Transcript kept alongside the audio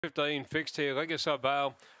15 fixed here. Legacy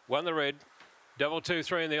Bale won the red. Double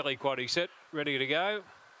 2-3 in the early quad. He's set, ready to go.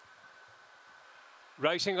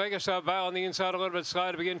 Racing Legacy Bale on the inside a little bit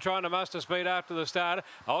slow to begin trying to muster speed after the start.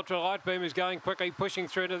 Ultra Light Beam is going quickly, pushing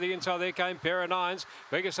through to the inside. There came Pair of Nines.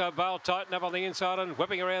 Legacy Bale tighten up on the inside and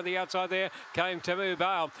whipping around the outside there came Timu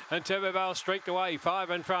Bale. And Timu Bale streaked away, 5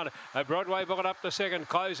 in front. A Broadway Bullet up to second,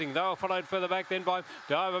 closing. They were followed further back then by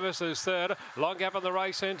Diver Misters third. Long gap on the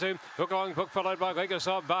race into Hook Along Book, followed by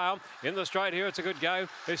Legacy Bale. In the straight here, it's a good go.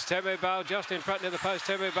 It's Timu Bale just in front near the post.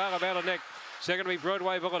 Timu Bale about a neck. Second to be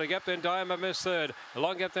Broadway Bullet, a gap then Diamond Miss third. A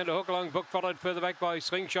long gap then to Hook Along Book, followed further back by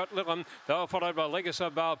Slingshot Little. They were followed by Legacy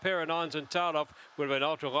Bale, Pair of Nines and Tailed Off would have been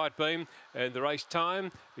Ultra Light Beam. And the race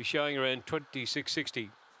time is showing around 26.60.